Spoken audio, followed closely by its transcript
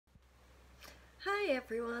Hi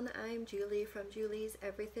everyone, I'm Julie from Julie's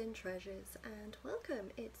Everything Treasures and welcome.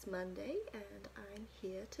 It's Monday and I'm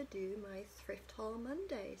here to do my thrift haul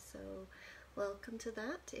Monday, so welcome to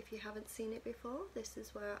that. If you haven't seen it before, this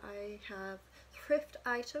is where I have thrift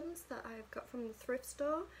items that I've got from the thrift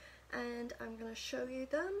store and I'm going to show you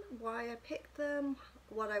them, why I picked them,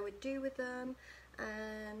 what I would do with them,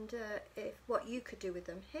 and what you could do with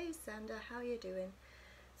them. Hey Xander, how are you doing?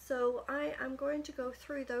 So I am going to go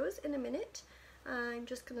through those in a minute. I'm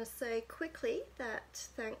just going to say quickly that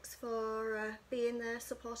thanks for being there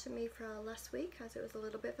supporting me for last week, as it was a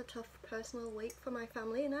little bit of a tough personal week for my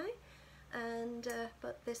family and I,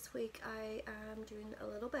 but this week I am doing a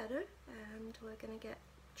little better and we're going to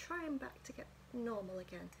trying back to get normal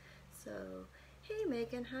again. So hey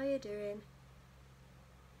Megan, how you doing?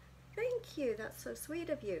 Thank you, that's so sweet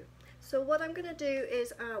of you. So what I'm going to do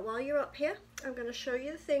is, while you're up here, I'm going to show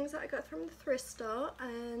you the things that I got from the thrift store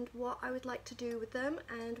and what I would like to do with them,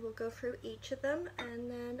 and we'll go through each of them, and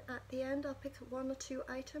then at the end I'll pick one or two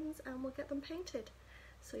items and we'll get them painted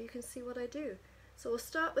so you can see what I do. So we'll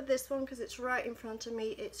start with this one because it's right in front of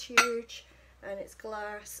me. It's huge and it's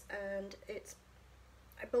glass and it's,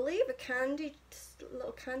 I believe, a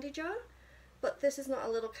little candy jar. But this is not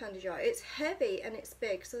a little candy jar. It's heavy and it's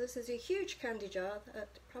big. So this is a huge candy jar that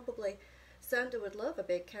probably Xander would love, a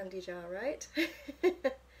big candy jar, right?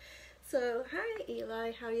 So, hi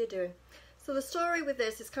Eli, how are you doing? So the story with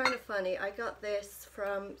this is kind of funny. I got this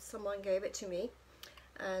from, someone gave it to me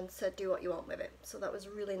and said do what you want with it. So that was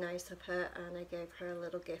really nice of her, and I gave her a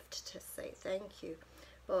little gift to say thank you.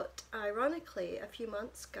 But ironically, a few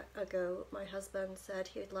months ago, my husband said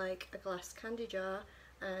he'd like a glass candy jar,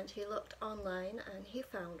 and he looked online and he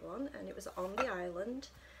found one, and it was on the island.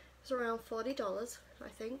 It was around $40, I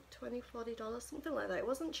think, $40, something like that. It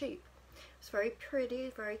wasn't cheap. It was very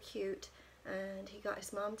pretty, very cute, and he got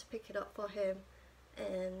his mum to pick it up for him,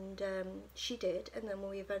 and she did. And then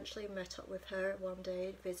when we eventually met up with her one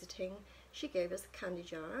day visiting, she gave us a candy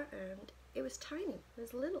jar, and it was tiny, it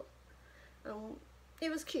was little.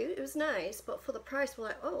 It was cute, it was nice, but for the price we're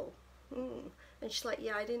like, oh. And she's like,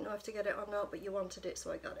 yeah, I didn't know if to get it or not, but you wanted it,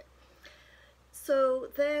 so I got it. So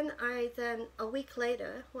then a week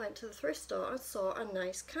later went to the thrift store and saw a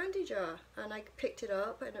nice candy jar, and I picked it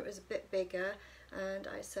up and it was a bit bigger, and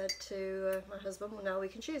I said to my husband, well, now we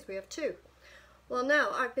can choose, we have two. Well, now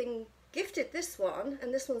I've been gifted this one,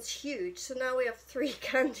 and this one's huge, so now we have 3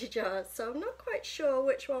 candy jars. So I'm not quite sure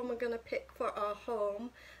which one we're going to pick for our home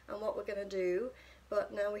and what we're going to do.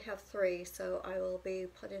 But now we have 3, so I will be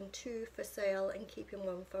putting 2 for sale and keeping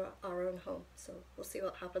 1 for our own home. So we'll see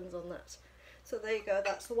what happens on that. So there you go,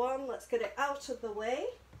 that's the one. Let's get it out of the way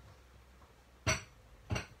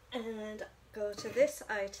and go to this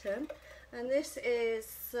item. And this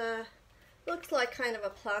is, looks like kind of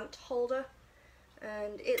a plant holder,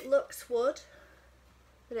 and it looks wood,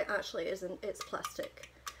 but it actually isn't, it's plastic.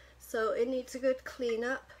 So it needs a good clean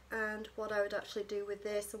up, and what I would actually do with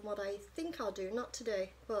this, and what I think I'll do, not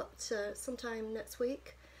today, but sometime next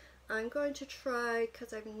week, I'm going to try,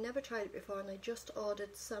 because I've never tried it before, and I just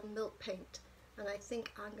ordered some milk paint, and I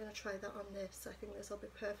think I'm going to try that on this. I think this will be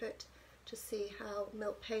perfect to see how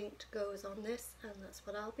milk paint goes on this, and that's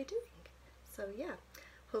what I'll be doing. So yeah,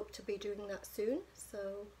 hope to be doing that soon.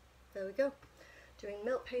 So there we go, doing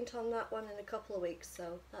milk paint on that one in a couple of weeks,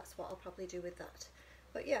 so that's what I'll probably do with that.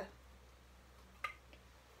 But yeah.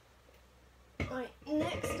 My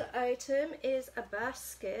next item is a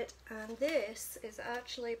basket, and this has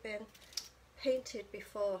actually been painted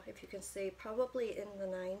before, if you can see, probably in the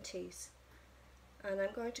 90s. And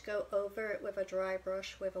I'm going to go over it with a dry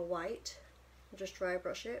brush with a white and just dry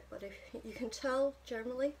brush it. But if you can tell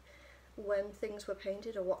generally when things were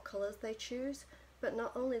painted or what colours they choose, but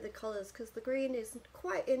not only the colours, because the green is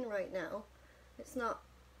quite in right now. It's not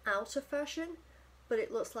out of fashion, but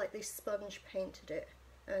it looks like they sponge painted it.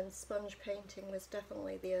 And sponge painting was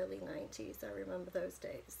definitely the early 90s, I remember those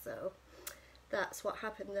days, so that's what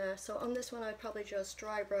happened there. So on this one I'd probably just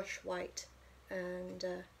dry brush white and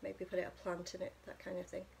maybe put a plant in it, that kind of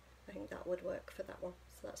thing. I think that would work for that one,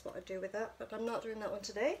 so that's what I'd do with that, but I'm not doing that one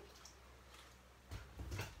today.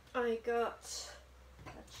 I got,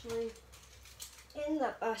 actually, in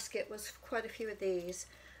that basket was quite a few of these.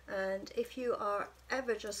 And if you are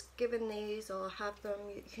ever just given these or have them,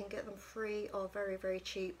 you can get them free or very, very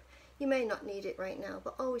cheap. You may not need it right now,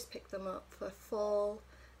 but always pick them up for fall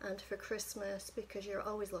and for Christmas, because you're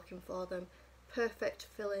always looking for them. Perfect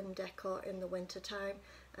fill-in decor in the winter time,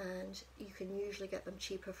 and you can usually get them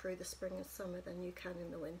cheaper through the spring and summer than you can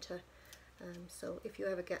in the winter. So if you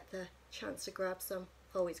ever get the chance to grab some,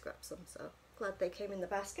 always grab some. So glad they came in the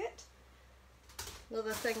basket.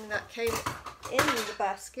 Another thing that came in the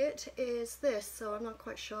basket is this, so I'm not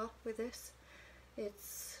quite sure with this.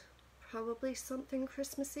 It's probably something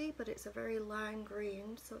Christmassy, but it's a very lime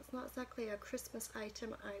green, so it's not exactly a Christmas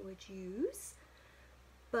item I would use,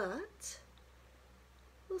 but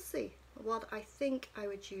we'll see. What I think I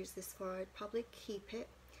would use this for, I'd probably keep it,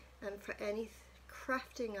 and for any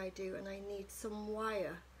crafting I do and I need some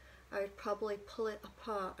wire, I would probably pull it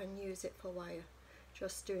apart and use it for wire.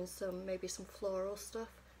 Just doing maybe some floral stuff.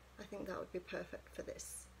 I think that would be perfect for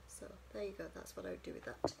this. So there you go, that's what I would do with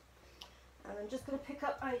that. And I'm just going to pick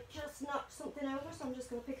up, I just knocked something over, so I'm just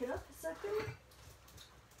going to pick it up a second.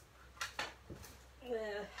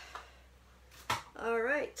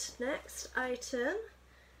 Alright, next item,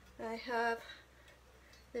 I have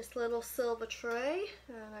this little silver tray,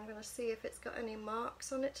 and I'm going to see if it's got any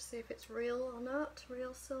marks on it to see if it's real or not,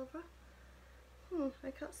 real silver.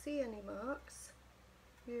 I can't see any marks.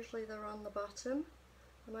 Usually they're on the bottom.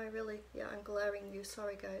 Am I really? Yeah, I'm glaring you,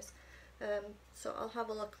 sorry guys. So I'll have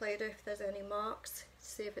a look later if there's any marks,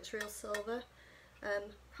 see if it's real silver.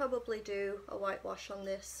 Probably do a whitewash on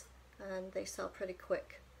this, and they sell pretty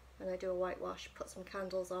quick. And I do a whitewash, put some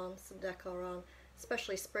candles on, some decor on,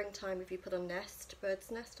 especially springtime. If you put a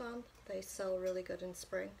bird's nest on, they sell really good in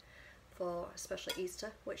spring, for especially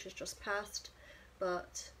Easter, which is just past.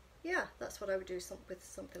 But yeah, that's what I would do with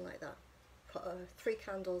something like that. Put 3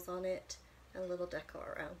 candles on it and a little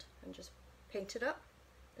decor around and just paint it up.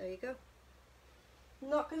 There you go.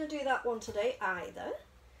 Not going to do that one today either,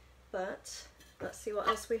 but let's see what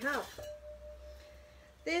else we have.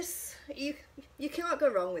 This, you cannot go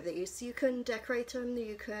wrong with these. You can decorate them,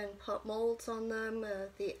 you can put molds on them,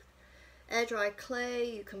 the air dry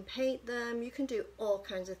clay, you can paint them, you can do all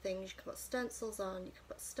kinds of things. You can put stencils on, you can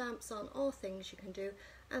put stamps on, all things you can do.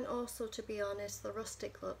 And also, to be honest, the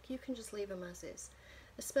rustic look, you can just leave them as is.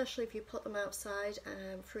 Especially if you put them outside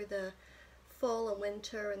through the fall and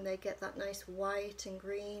winter, and they get that nice white and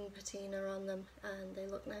green patina on them, and they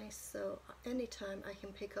look nice. So anytime I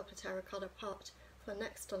can pick up a terracotta pot for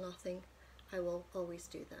next to nothing, I will always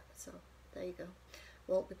do that. So there you go.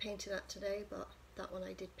 Won't be painting that today, but that one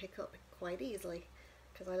I did pick up quite easily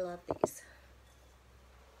because I love these.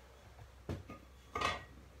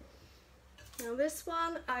 Now this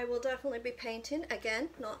one I will definitely be painting again,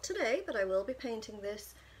 not today, but I will be painting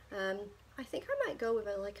this. I think I might go with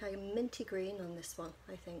like a minty green on this one.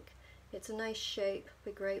 I think it's a nice shape,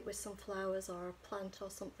 be great with some flowers or a plant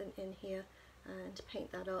or something in here, and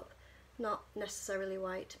paint that up. Not necessarily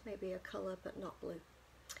white, maybe a colour, but not blue.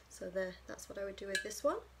 So there, that's what I would do with this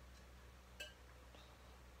one.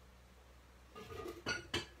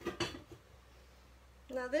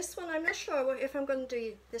 Now this one, I'm not sure if I'm going to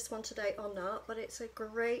do this one today or not, but it's a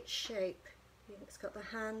great shape. It's got the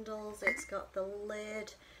handles, it's got the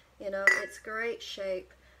lid, you know, it's great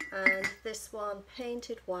shape. And this one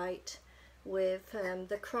painted white with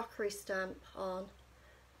the crockery stamp on.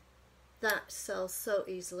 That sells so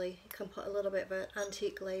easily. You can put a little bit of an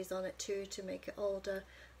antique glaze on it too to make it older.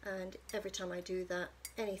 And every time I do that,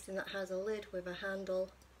 anything that has a lid with a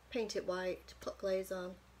handle, paint it white, put glaze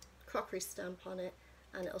on, crockery stamp on it,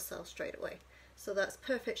 and it'll sell straight away. So that's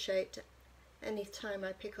perfect shape. Anytime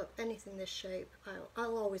I pick up anything this shape,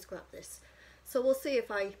 I'll always grab this. So we'll see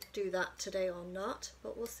if I do that today or not,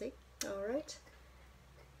 but we'll see. Alright.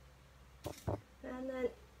 And then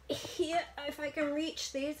here, if I can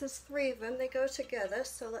reach these, there's 3 of them, they go together,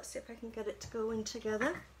 so let's see if I can get it to go in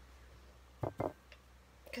together.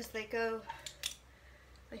 Because they go,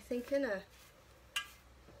 I think, in a,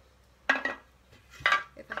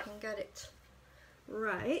 if I can get it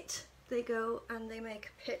right, they go and they make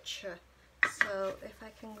a picture. So if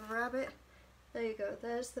I can grab it, there you go,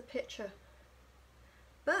 there's the picture.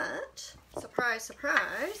 But, surprise,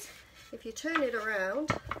 surprise, if you turn it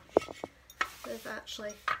around, there's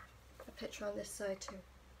actually a picture on this side too.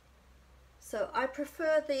 So I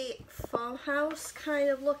prefer the farmhouse kind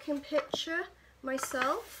of looking picture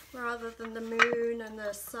myself, rather than the moon and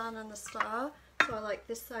the sun and the star. So I like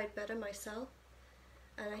this side better myself.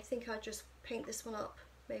 And I think I'll just paint this one up,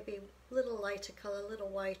 maybe a little lighter colour, a little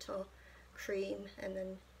white or cream, and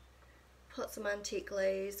then put some antique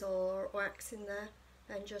glaze or wax in there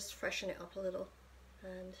and just freshen it up a little,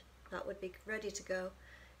 and that would be ready to go.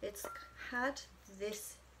 It's had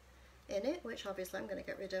this in it, which obviously I'm going to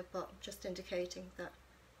get rid of, but just indicating that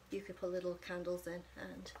you could put little candles in,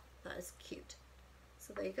 and that is cute.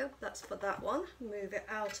 So there you go, that's for that one. Move it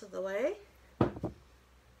out of the way.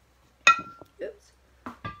 Oops.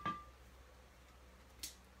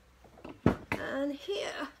 And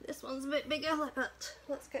here, this one's a bit bigger, but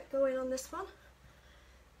let's get going on this one.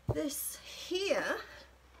 This here,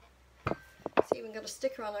 so It's even got a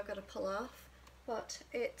sticker on I've got to pull off, but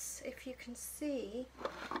it's, if you can see,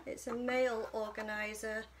 it's a mail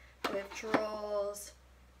organizer with drawers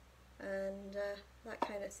and that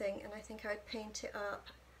kind of thing, and I think I'd paint it up,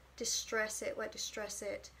 distress it, wet distress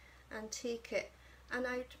it, antique it, and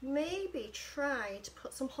I'd maybe try to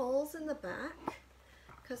put some holes in the back,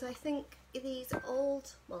 because I think these old,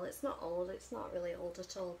 well, it's not old, it's not really old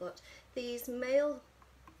at all, but these mail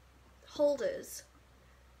holders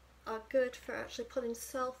are good for actually putting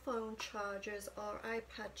cell phone chargers or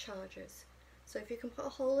iPad chargers. So if you can put a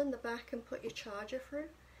hole in the back and put your charger through,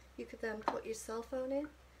 you could then put your cell phone in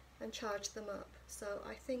and charge them up. So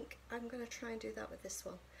I think I'm going to try and do that with this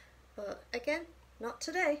one. But again, not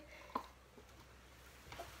today.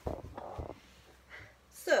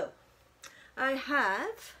 So I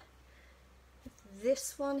have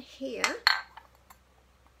this one here,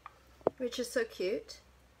 which is so cute,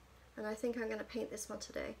 and I think I'm going to paint this one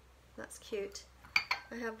today. That's cute.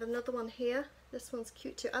 I have another one here. This one's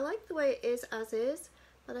cute too. I like the way it is as is,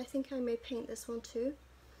 but I think I may paint this one too.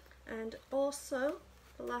 And also,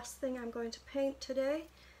 the last thing I'm going to paint today,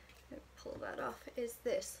 pull that off, is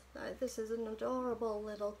this. This is an adorable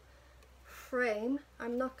little frame.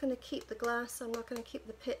 I'm not going to keep the glass, I'm not going to keep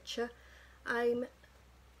the picture. I'm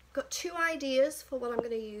got two ideas for what I'm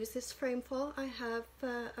going to use this frame for. I have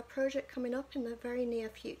a project coming up in the very near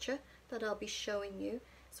future that I'll be showing you.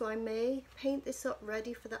 So I may paint this up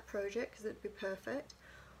ready for that project because it'd be perfect.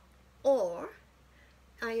 Or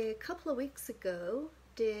a couple of weeks ago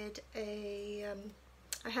did I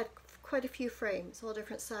had quite a few frames, all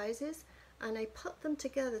different sizes, and I put them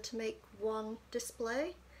together to make one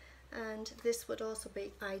display, and this would also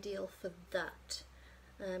be ideal for that.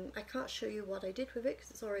 I can't show you what I did with it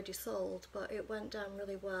because it's already sold, but it went down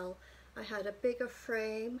really well. I had a bigger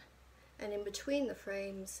frame, and in between the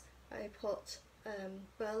frames I put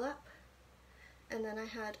burlap, and then I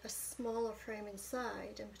had a smaller frame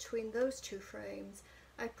inside, and between those two frames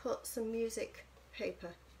I put some music paper,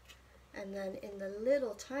 and then in the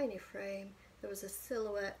little tiny frame there was a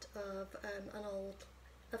silhouette of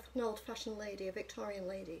an old-fashioned lady, a Victorian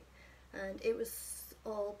lady, and it was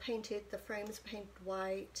all painted, the frames painted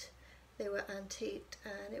white, they were antiqued,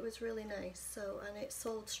 and it was really nice. So, and it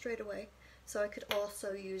sold straight away, so I could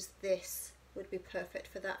also use this, would be perfect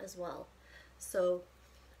for that as well. So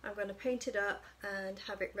I'm going to paint it up and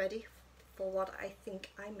have it ready for what I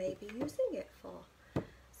think I may be using it for.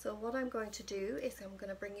 So what I'm going to do is I'm going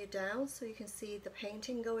to bring you down so you can see the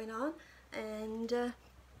painting going on, and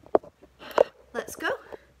let's go.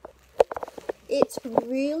 It's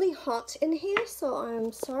really hot in here, so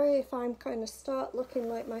I'm sorry if I'm going to start looking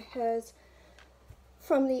like my hair's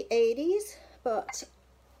from the 80s, but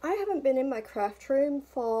I haven't been in my craft room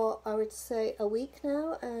for, I would say, a week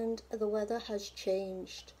now, and the weather has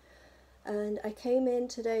changed. And I came in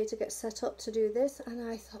today to get set up to do this, and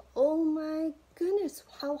I thought, oh my goodness,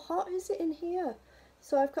 how hot is it in here?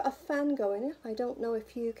 So I've got a fan going. I don't know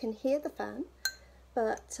if you can hear the fan,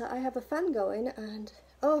 but I have a fan going, and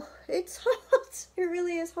oh, it's hot. It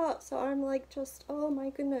really is hot. So I'm like, just, oh my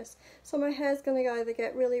goodness. So my hair's going to either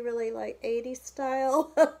get really, really like 80s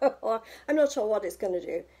style, or I'm not sure what it's going to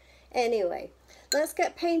do. Anyway, let's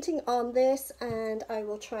get painting on this, and I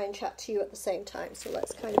will try and chat to you at the same time. So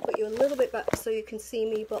let's kind of put you a little bit back so you can see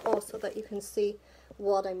me, but also that you can see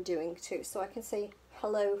what I'm doing too. So I can say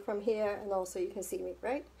hello from here, and also you can see me,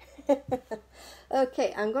 right?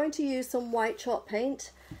 Okay, I'm going to use some white chalk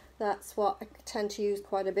paint. That's what I tend to use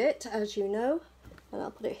quite a bit, as you know. And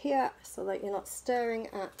I'll put it here so that you're not staring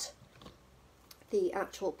at the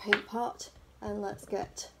actual paint pot. And let's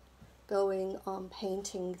get going on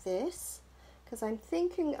painting this, because I'm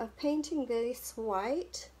thinking of painting this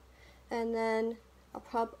white, and then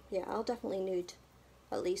I'll definitely need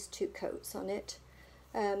at least 2 coats on it.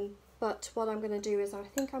 But what I'm going to do is I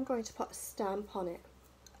think I'm going to put a stamp on it.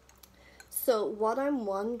 So what I'm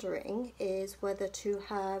wondering is whether to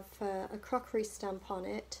have a crockery stamp on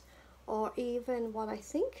it, or even what I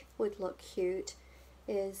think would look cute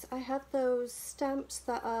is I have those stamps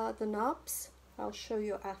that are the knobs. I'll show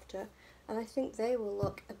you after, and I think they will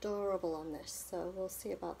look adorable on this, so we'll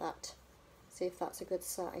see about that, see if that's a good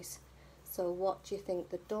size. So what do you think,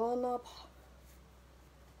 the doorknob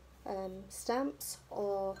stamps,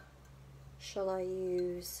 or shall I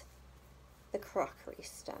use the crockery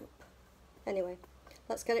stamp? Anyway,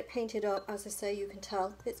 let's get it painted up. As I say, you can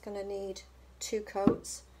tell it's going to need 2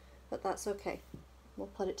 coats, but that's okay. We'll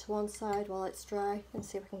put it to one side while it's dry and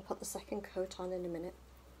see if we can put the second coat on in a minute.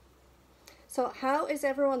 So how is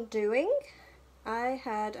everyone doing? I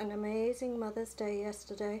had an amazing Mother's Day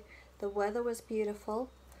yesterday. The weather was beautiful,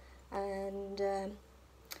 and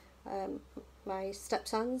my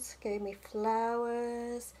stepsons gave me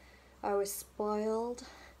flowers. I was spoiled.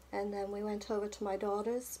 And then we went over to my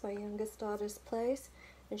youngest daughter's place,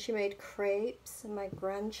 and she made crepes, and my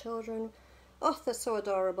grandchildren, oh, they're so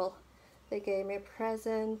adorable. They gave me a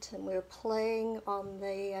present, and we were playing on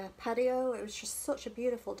the patio. It was just such a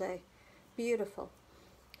beautiful day. Beautiful.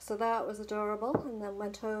 So that was adorable. And then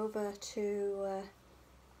went over to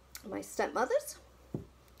my stepmother's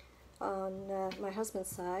on my husband's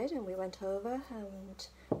side, and we went over and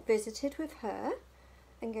visited with her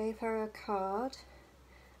and gave her a card.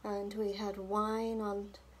 And we had wine on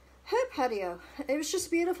her patio. It was just a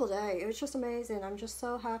beautiful day. It was just amazing. I'm just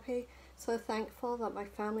so happy, so thankful that my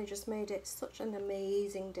family just made it such an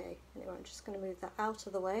amazing day. Anyway, I'm just going to move that out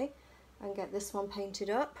of the way and get this one painted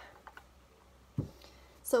up.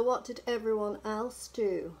 So what did everyone else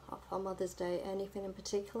do on Mother's Day? Anything in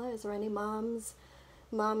particular? Is there any mums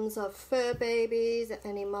of fur babies,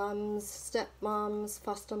 any mums, stepmoms,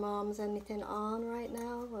 foster moms, anything on right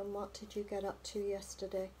now? And what did you get up to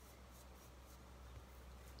yesterday?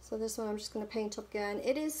 So this one I'm just going to paint up again.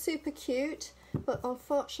 It is super cute, but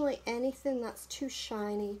unfortunately anything that's too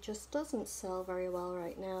shiny just doesn't sell very well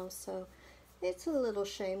right now. So it's a little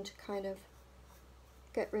shame to kind of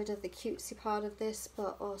get rid of the cutesy part of this,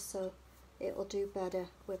 but also it will do better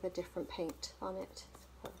with a different paint on it.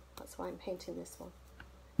 So that's why I'm painting this one.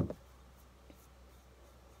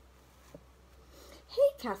 Hey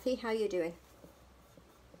Kathy, how you doing?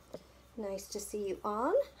 Nice to see you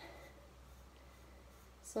on.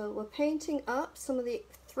 So we're painting up some of the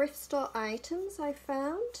thrift store items I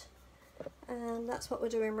found, and that's what we're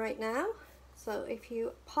doing right now. So if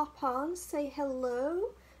you pop on, say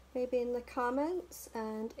hello, maybe in the comments,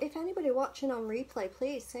 and if anybody watching on replay,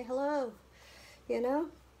 please say hello, you know,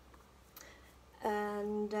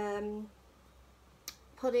 and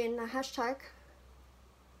put in a hashtag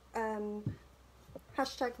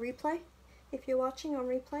replay if you're watching on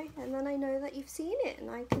replay, and then I know that you've seen it and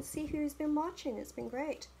I can see who's been watching. It's been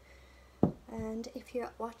great. And if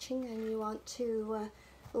you're watching and you want to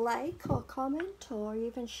like or comment or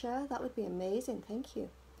even share, that would be amazing. Thank you.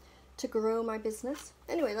 To grow my business.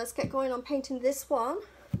 Anyway, let's get going on painting this one.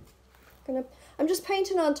 I'm just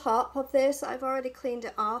painting on top of this. I've already cleaned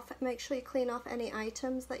it off. Make sure you clean off any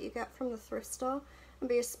items that you get from the thrift store, and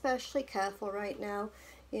be especially careful right now.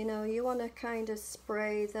 You know, you want to kind of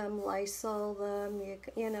spray them, Lysol them,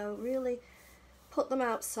 you know, really put them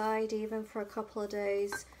outside even for a couple of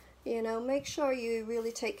days. You know, make sure you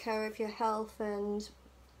really take care of your health and,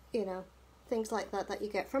 you know, things like that that you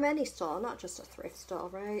get from any store, not just a thrift store,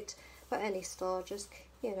 right? But any store, just,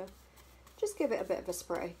 you know, just give it a bit of a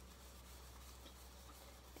spray.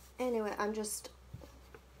 Anyway, I'm just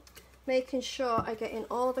making sure I get in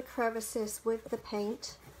all the crevices with the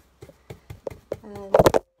paint. And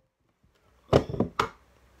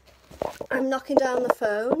I'm knocking down the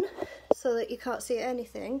phone so that you can't see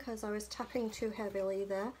anything because I was tapping too heavily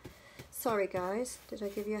there. Sorry guys, did I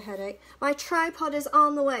give you a headache? My tripod is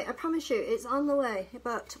on the way. I promise you, it's on the way.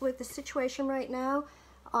 But with the situation right now,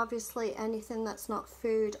 obviously anything that's not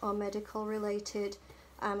food or medical related,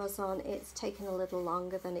 Amazon, it's taking a little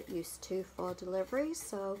longer than it used to for delivery.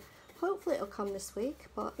 So hopefully it'll come this week,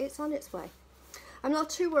 but it's on its way. I'm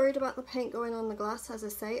not too worried about the paint going on the glass. As I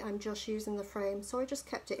say, I'm just using the frame, so I just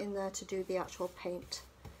kept it in there to do the actual paint.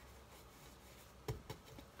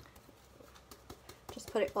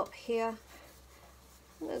 Just put it up here.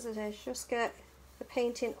 And as it is, just get the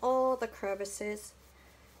paint in all the crevices.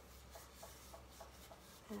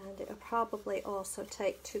 And it'll probably also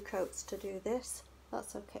take 2 coats to do this.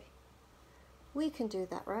 That's okay. We can do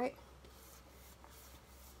that, right?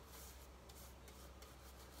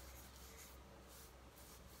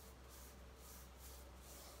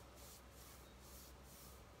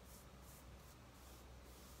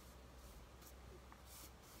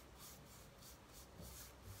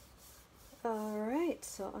 Alright,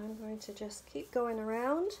 so I'm going to just keep going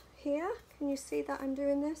around here. Can you see that I'm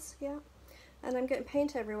doing this? Yeah. And I'm getting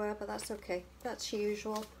paint everywhere, but that's okay. That's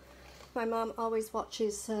usual. My mom always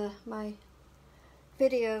watches my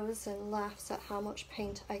videos and laughs at how much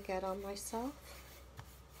paint I get on myself.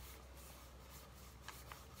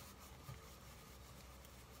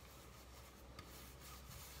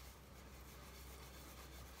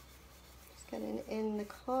 Just getting in the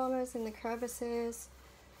corners, in the crevices.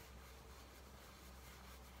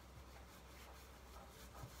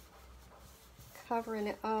 Covering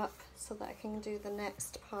it up so that I can do the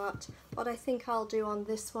next part. What I think I'll do on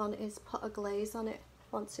this one is put a glaze on it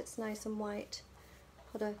once it's nice and white.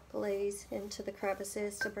 Put a glaze into the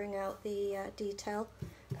crevices to bring out the detail,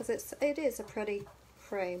 because it is a pretty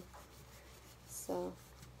frame. So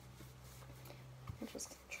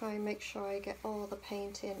try and make sure I get all the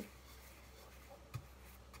paint in.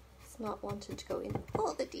 It's not wanting to go in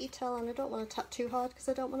all the detail, and I don't want to tap too hard because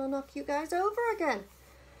I don't want to knock you guys over again.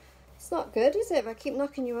 It's not good, is it, if I keep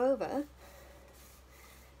knocking you over?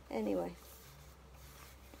 Anyway.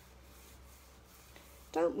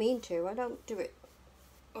 Don't mean to, I don't do it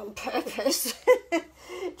on purpose.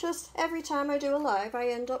 Just every time I do a live, I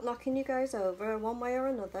end up knocking you guys over one way or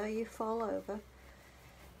another. You fall over.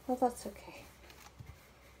 Well, that's okay.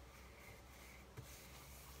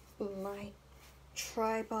 My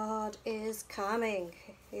tripod is coming.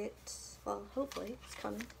 Well, hopefully it's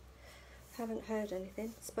coming. Haven't heard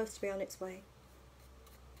anything. It's supposed to be on its way.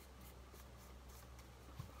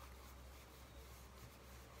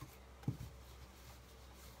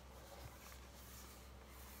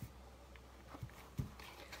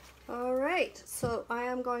 Alright, so I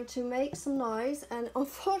am going to make some noise, and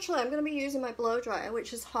unfortunately I'm going to be using my blow dryer,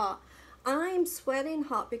 which is hot. I'm sweating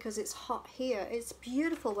hot because it's hot here. It's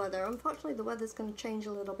beautiful weather. Unfortunately the weather's going to change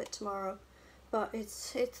a little bit tomorrow, but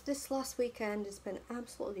it's this last weekend has been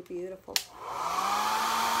absolutely beautiful.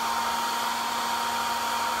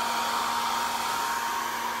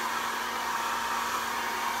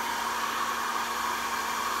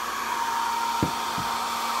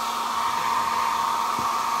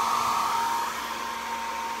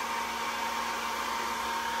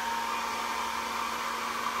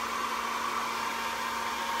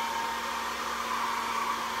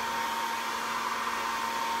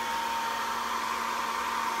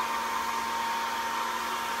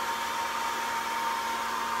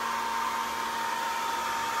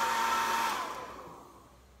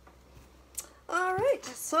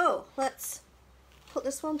 So let's put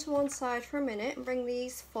this one to one side for a minute and bring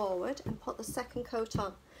these forward and put the second coat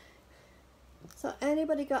on. So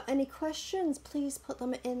anybody got any questions, please put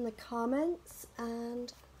them in the comments,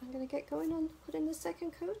 and I'm going to get going on putting the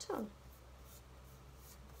second coat on.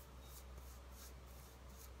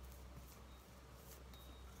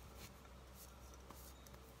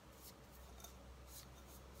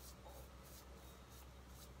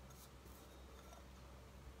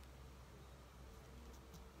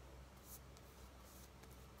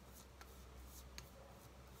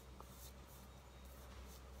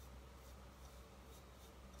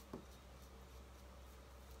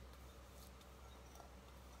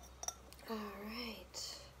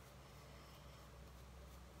 Alright,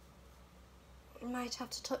 might have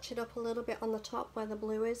to touch it up a little bit on the top where the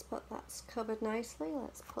blue is, but that's covered nicely.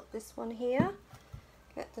 Let's put this one here,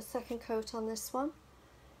 get the second coat on this one.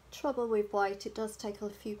 Trouble with white, it does take a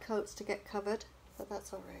few coats to get covered, but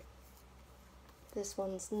that's alright. This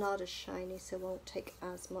one's not as shiny, so it won't take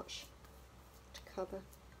as much to cover.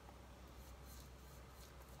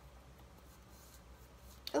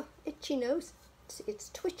 Oh, itchy nose, it's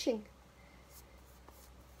twitching.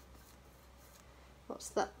 What's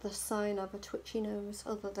that the sign of a twitchy nose,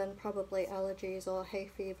 other than probably allergies or hay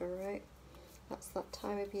fever, right? That's that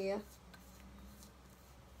time of year.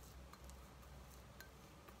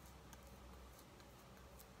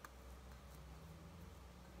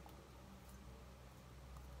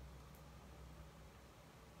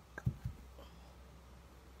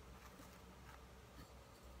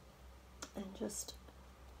 And just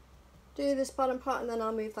do this bottom part, and then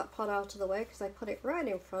I'll move that pot out of the way because I put it right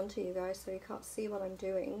in front of you guys so you can't see what I'm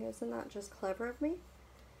doing. Isn't that just clever of me?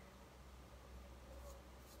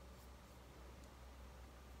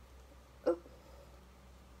 Oh,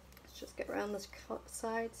 let's just get around the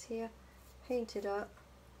sides here, paint it up.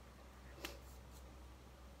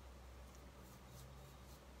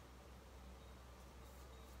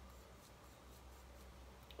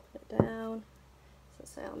 Put it down.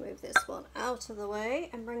 So I'll move this one out of the way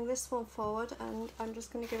and bring this one forward, and I'm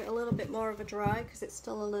just going to give it a little bit more of a dry because it's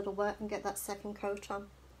still a little wet, and get that second coat on.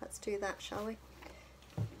 Let's do that, shall we?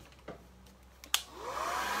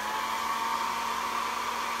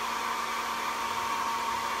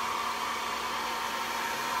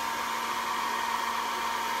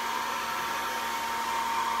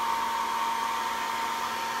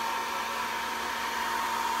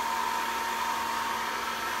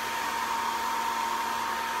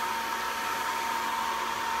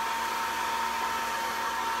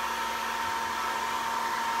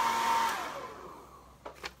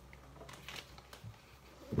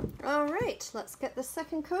 Alright, let's get the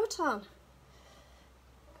second coat on,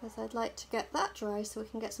 because I'd like to get that dry so we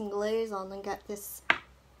can get some glaze on and get this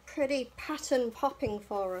pretty pattern popping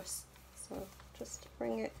for us. So just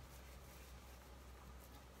bring it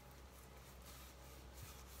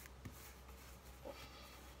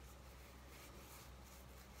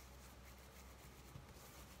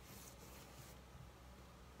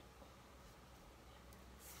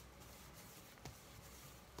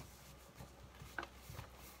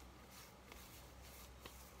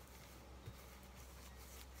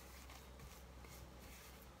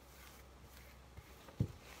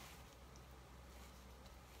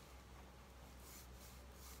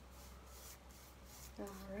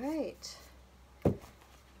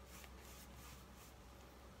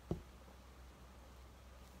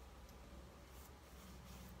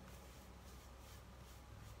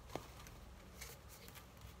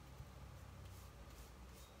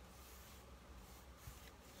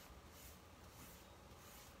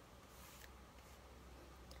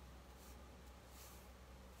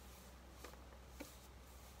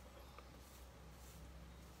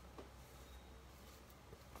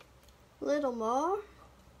a little more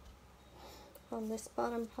on this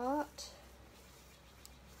bottom part.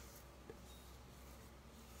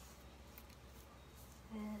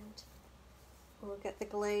 And we'll get the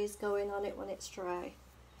glaze going on it when it's dry.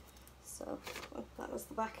 So that was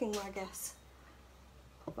the backing, I guess.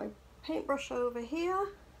 Put my paintbrush over here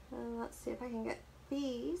and let's see if I can get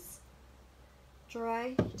these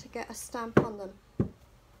dry to get a stamp on them.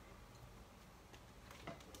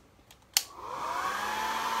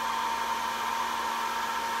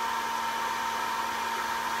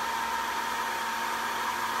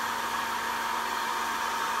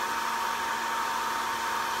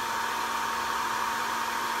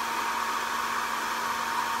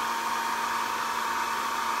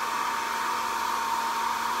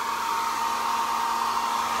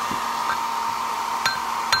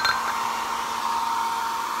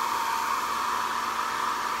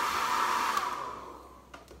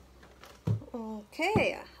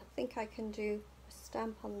 Okay, I think I can do a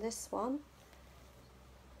stamp on this one.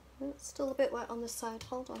 It's still a bit wet on this side,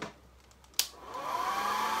 hold on.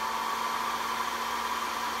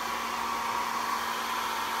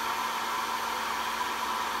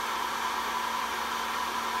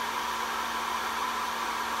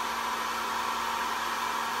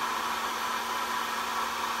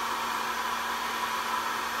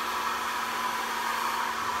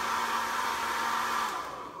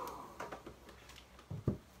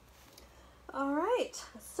 Alright,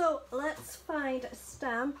 so let's find a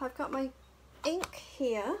stamp. I've got my ink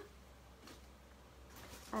here,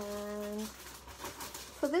 and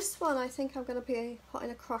for this one I think I'm going to be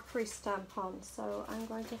putting a crockery stamp on, so I'm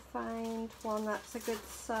going to find one that's a good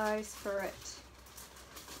size for it.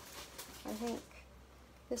 I think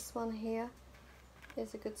this one here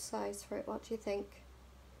is a good size for it. What do you think?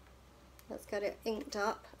 Let's get it inked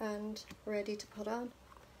up and ready to put on.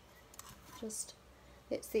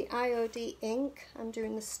 It's the IOD ink. I'm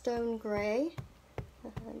doing the stone grey,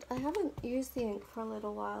 and I haven't used the ink for a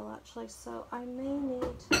little while actually, so I may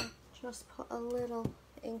need to just put a little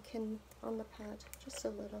ink in on the pad, just a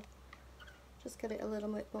little, just get it a little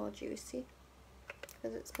bit more juicy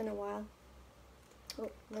because it's been a while.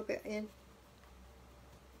 Oh, rub it in,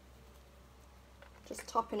 just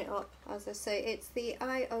topping it up. As I say, it's the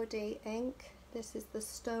IOD ink. This is the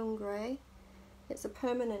stone grey. It's a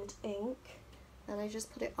permanent ink. And I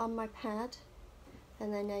just put it on my pad,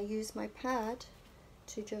 and then I use my pad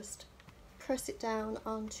to just press it down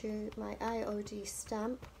onto my IOD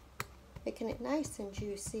stamp, making it nice and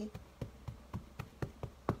juicy.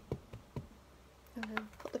 And then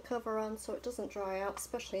put the cover on so it doesn't dry out,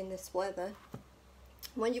 especially in this weather.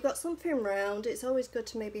 When you've got something round, it's always good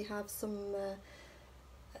to maybe have some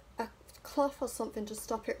a cloth or something to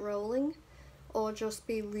stop it rolling, or just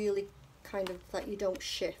be really kind of that you don't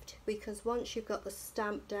shift, because once you've got the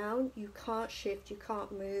stamp down you can't shift, you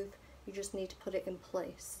can't move, you just need to put it in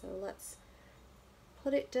place. So let's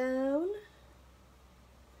put it down,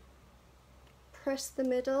 press the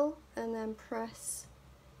middle and then press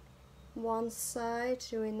one side,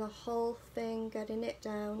 doing the whole thing, getting it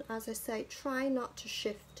down. As I say, try not to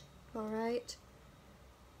shift, alright,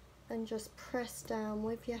 and just press down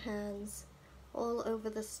with your hands all over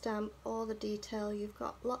the stamp, all the detail. You've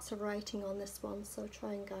got lots of writing on this one, so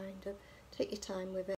try and kind of take your time with it.